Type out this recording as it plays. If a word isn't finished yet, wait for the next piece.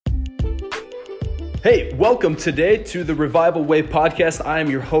Hey, welcome today to the Revival Way podcast. I am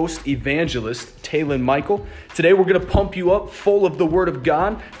your host, evangelist Talon Michael. Today we're going to pump you up full of the Word of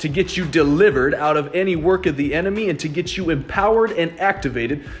God to get you delivered out of any work of the enemy and to get you empowered and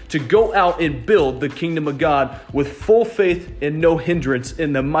activated to go out and build the kingdom of God with full faith and no hindrance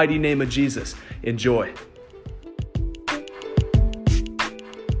in the mighty name of Jesus. Enjoy.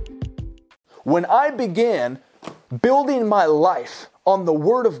 When I began building my life on the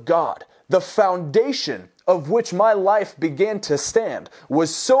Word of God, the foundation of which my life began to stand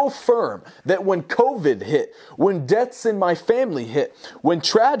was so firm that when COVID hit, when deaths in my family hit, when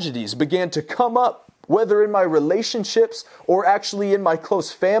tragedies began to come up, whether in my relationships or actually in my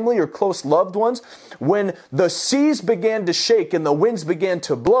close family or close loved ones, when the seas began to shake and the winds began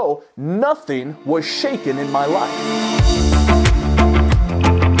to blow, nothing was shaken in my life.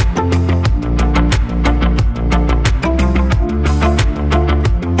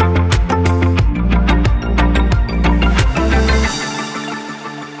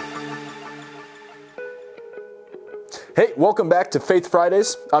 Hey, welcome back to Faith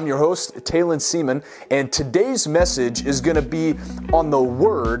Fridays. I'm your host, Talon Seaman, and today's message is going to be on the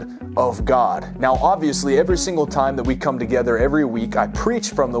Word of God. Now, obviously, every single time that we come together every week, I preach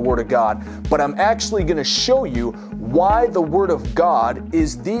from the Word of God, but I'm actually going to show you why the Word of God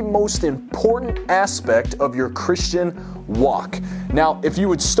is the most important aspect of your Christian walk. Now, if you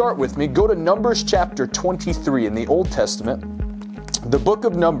would start with me, go to Numbers chapter 23 in the Old Testament, the book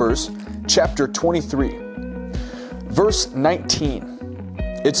of Numbers, chapter 23. Verse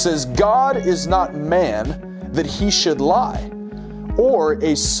 19, it says, God is not man that he should lie, or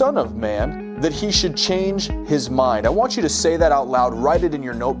a son of man that he should change his mind. I want you to say that out loud. Write it in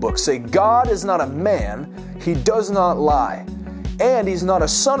your notebook. Say, God is not a man, he does not lie, and he's not a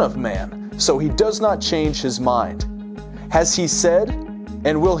son of man, so he does not change his mind. Has he said,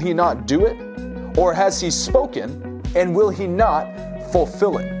 and will he not do it? Or has he spoken, and will he not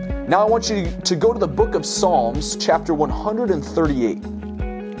fulfill it? Now I want you to go to the book of Psalms, chapter 138.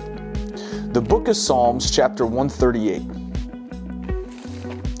 The book of Psalms, chapter 138.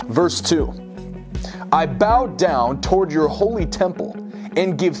 Verse 2. I bow down toward your holy temple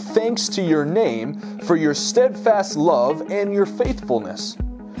and give thanks to your name for your steadfast love and your faithfulness.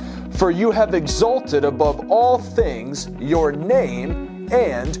 For you have exalted above all things your name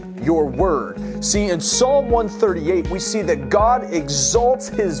and your word. See, in Psalm 138, we see that God exalts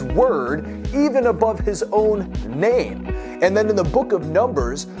His word even above His own name. And then in the book of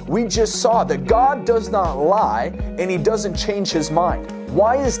Numbers, we just saw that God does not lie and He doesn't change His mind.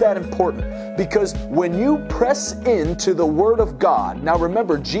 Why is that important? Because when you press into the Word of God, now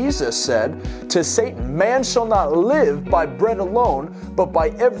remember, Jesus said to Satan, man shall not live by bread alone, but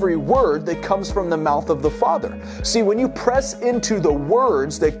by every word that comes from the mouth of the Father. See, when you press into the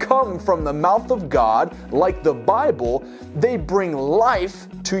words that come from the mouth of God, like the Bible, they bring life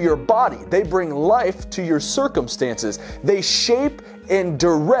to your body. They bring life to your circumstances. They shape and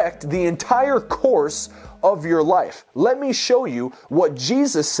direct the entire course of your life. Let me show you what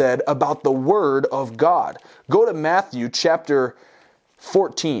Jesus said about the Word of God. Go to Matthew chapter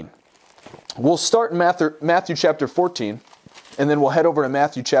 14. We'll start in Matthew chapter 14, and then we'll head over to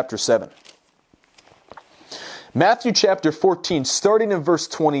Matthew chapter 7. Matthew chapter 14, starting in verse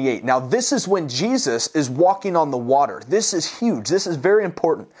 28. Now, this is when Jesus is walking on the water. This is huge. This is very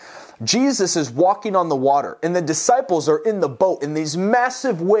important. Jesus is walking on the water, and the disciples are in the boat, and these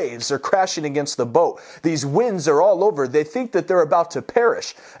massive waves are crashing against the boat. These winds are all over. They think that they're about to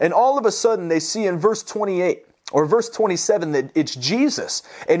perish. And all of a sudden, they see in verse 28 or verse 27 that it's Jesus,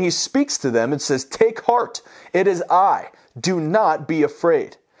 and He speaks to them and says, "Take heart, it is I. Do not be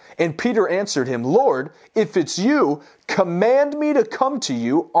afraid." And Peter answered him, "Lord, if it's you, command me to come to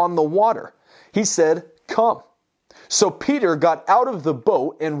you on the water." He said, "Come." So Peter got out of the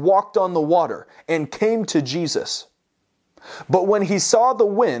boat and walked on the water and came to Jesus. But when he saw the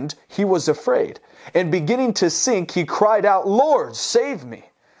wind, he was afraid, and beginning to sink, he cried out, "Lord, save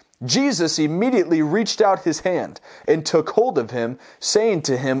me." Jesus immediately reached out His hand and took hold of him, saying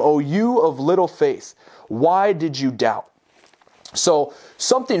to him, "O you of little faith, why did you doubt?" So,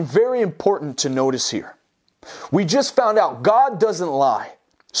 something very important to notice here. We just found out God doesn't lie.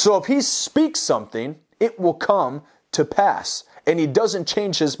 So if He speaks something, it will come to pass, and He doesn't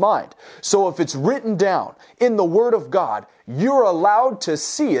change His mind. So if it's written down in the Word of God, you're allowed to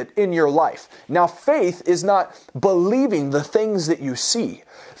see it in your life. Now, faith is not believing the things that you see.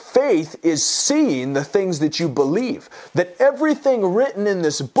 Faith is seeing the things that you believe. That everything written in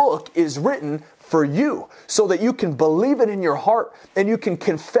this book is written for you so that you can believe it in your heart and you can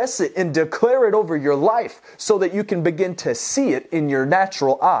confess it and declare it over your life so that you can begin to see it in your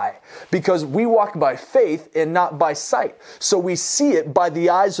natural eye. Because we walk by faith and not by sight. So we see it by the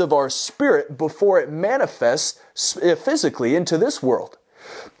eyes of our spirit before it manifests physically into this world.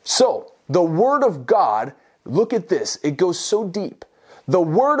 So the Word of God, look at this, it goes so deep. The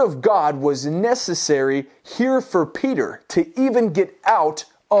Word of God was necessary here for Peter to even get out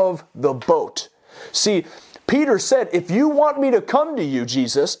of the boat. See, Peter said, if you want me to come to you,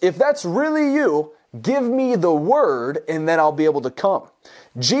 Jesus, if that's really you, give me the word and then I'll be able to come.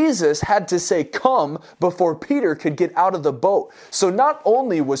 Jesus had to say come before Peter could get out of the boat. So not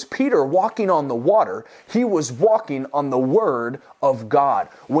only was Peter walking on the water, he was walking on the Word of God.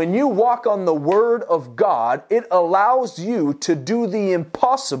 When you walk on the Word of God, it allows you to do the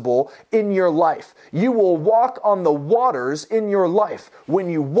impossible in your life. You will walk on the waters in your life when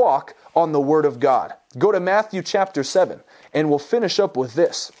you walk on the Word of God. Go to Matthew chapter 7 and we'll finish up with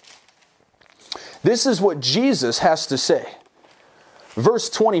this. This is what Jesus has to say. Verse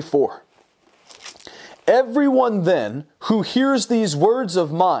 24. Everyone then who hears these words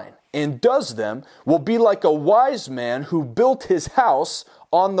of mine and does them will be like a wise man who built his house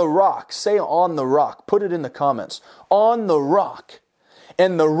on the rock. Say on the rock. Put it in the comments. On the rock.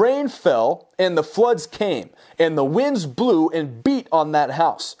 And the rain fell and the floods came and the winds blew and beat on that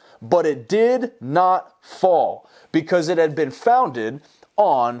house. But it did not fall because it had been founded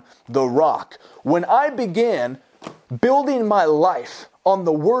on the rock. When I began building my life on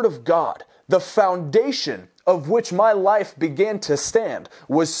the Word of God, the foundation of which my life began to stand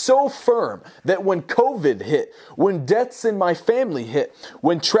was so firm that when COVID hit, when deaths in my family hit,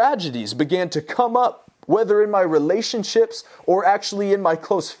 when tragedies began to come up, whether in my relationships or actually in my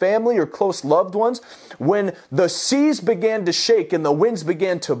close family or close loved ones, when the seas began to shake and the winds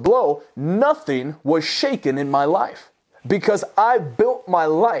began to blow, nothing was shaken in my life. Because I built my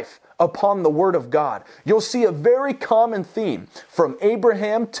life upon the Word of God. You'll see a very common theme from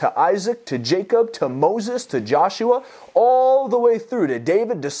Abraham to Isaac to Jacob to Moses to Joshua, all the way through to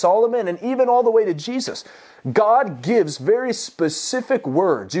David to Solomon and even all the way to Jesus. God gives very specific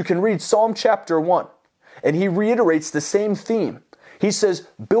words. You can read Psalm chapter 1 and he reiterates the same theme. He says,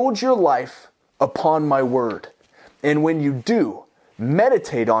 build your life upon my Word. And when you do,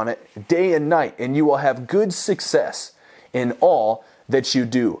 meditate on it day and night and you will have good success in all that you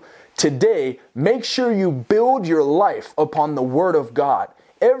do. Today, make sure you build your life upon the Word of God.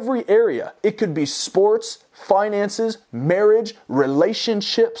 Every area, it could be sports, finances, marriage,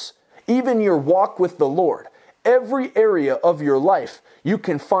 relationships, even your walk with the Lord. Every area of your life, you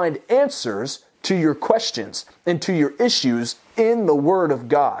can find answers to your questions and to your issues in the Word of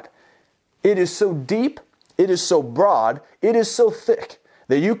God. It is so deep, it is so broad, it is so thick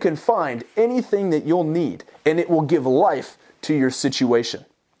that you can find anything that you'll need and it will give life to your situation.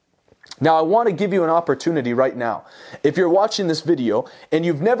 Now, I want to give you an opportunity right now. If you're watching this video and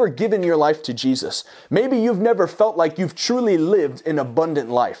you've never given your life to Jesus, maybe you've never felt like you've truly lived an abundant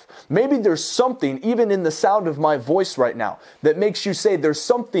life. Maybe there's something, even in the sound of my voice right now, that makes you say there's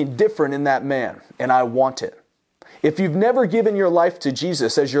something different in that man, and I want it. If you've never given your life to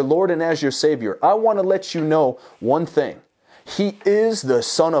Jesus as your Lord and as your Savior, I want to let you know one thing. He is the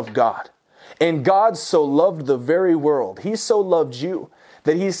Son of God. And God so loved the very world. He so loved you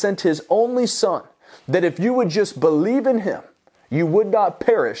that He sent His only Son, that if you would just believe in Him, you would not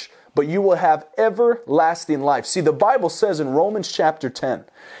perish, but you will have everlasting life. See, the Bible says in Romans chapter 10,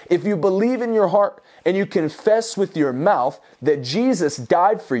 if you believe in your heart and you confess with your mouth that Jesus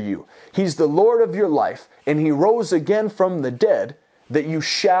died for you, He's the Lord of your life, and He rose again from the dead, that you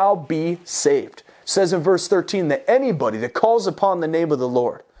shall be saved. It says in verse 13 that anybody that calls upon the name of the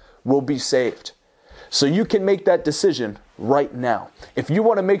Lord will be saved. So you can make that decision right now. If you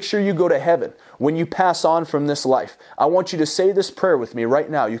want to make sure you go to heaven when you pass on from this life, I want you to say this prayer with me right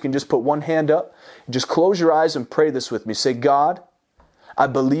now. You can just put one hand up, just close your eyes and pray this with me. Say, God, I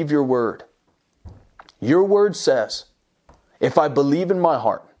believe your word. Your word says, if I believe in my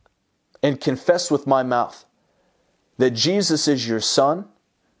heart and confess with my mouth that Jesus is your Son,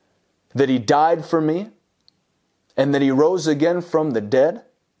 that He died for me, and that He rose again from the dead,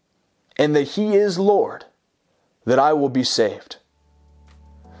 and that He is Lord, that I will be saved.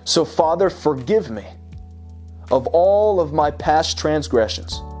 So, Father, forgive me of all of my past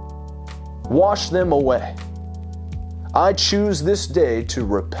transgressions. Wash them away. I choose this day to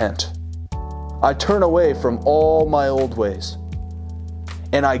repent. I turn away from all my old ways.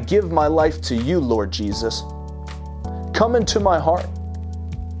 And I give my life to you, Lord Jesus. Come into my heart.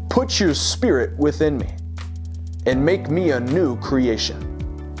 Put your Spirit within me and make me a new creation.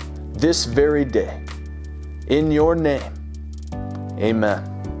 this very day. In your name, amen.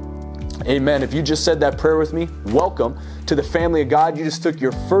 Amen. If you just said that prayer with me, welcome to the family of God. You just took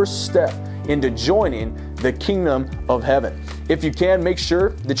your first step into joining the kingdom of heaven. If you can, make sure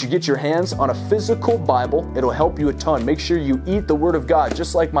that you get your hands on a physical Bible. It'll help you a ton. Make sure you eat the Word of God.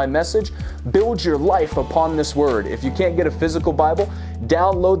 Just like my message, build your life upon this Word. If you can't get a physical Bible,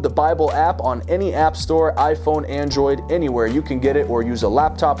 download the Bible app on any app store, iPhone, Android, anywhere you can get it, or use a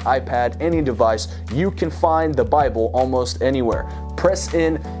laptop, iPad, any device. You can find the Bible almost anywhere. Press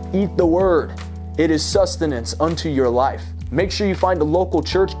in, eat the Word. It is sustenance unto your life. Make sure you find a local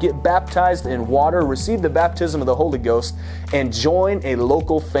church, get baptized in water, receive the baptism of the Holy Ghost, and join a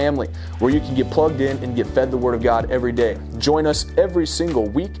local family where you can get plugged in and get fed the Word of God every day. Join us every single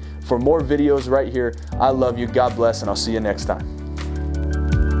week for more videos right here. I love you. God bless, and I'll see you next time.